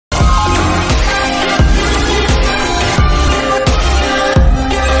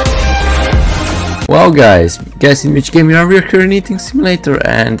Well guys, guess in which game we are? We're here in Eating Simulator,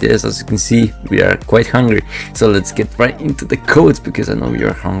 and yes, as you can see, we are quite hungry. So let's get right into the codes, because I know you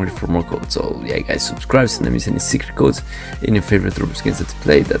are hungry for more codes. So yeah guys, subscribe so don't miss any secret codes in your favorite Roblox games that you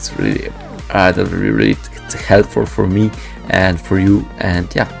play. That's really helpful for me and for you, and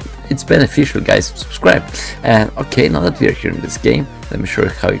yeah, it's beneficial guys. Subscribe. And okay, now that we are here in this game, let me show you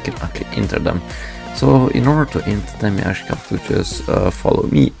how you can actually enter them. So in order to enter them, you actually have to just follow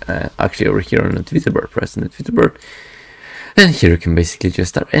me. Actually over here on the Twitter board, press on the Twitter board, and here you can basically just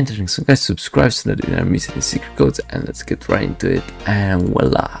start entering. So guys, subscribe so that you don't miss any secret codes, and let's get right into it. And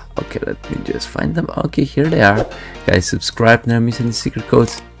voila. Okay, let me just find them. Okay, here they are. Guys, subscribe, never miss any secret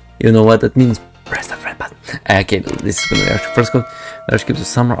codes. You know what that means? Press the red button. Okay, this is gonna be our first code. That actually gives a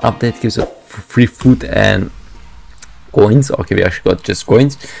summer update, gives us free food and coins. Okay, we actually got just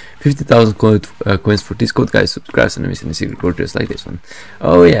coins. 50,000 coins for this code. Guys, subscribe so don't miss any secret code just like this one.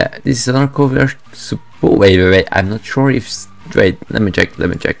 Oh yeah, this is another code we are wait, I'm not sure if wait, let me check.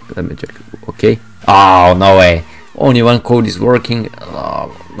 Okay, oh no way, only one code is working.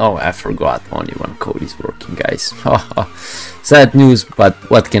 Oh no, I forgot, only one code is working guys. Sad news, but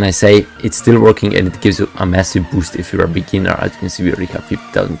what can I say, it's still working, and it gives you a massive boost if you're a beginner. As you can see, we already have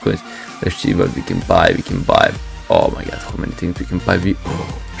 50,000 coins. Let's see what we can buy. Oh my god, how many things we can buy. We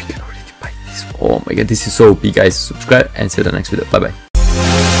can already buy this. Oh my god, this is so big guys. Subscribe and see you in the next video. Bye bye.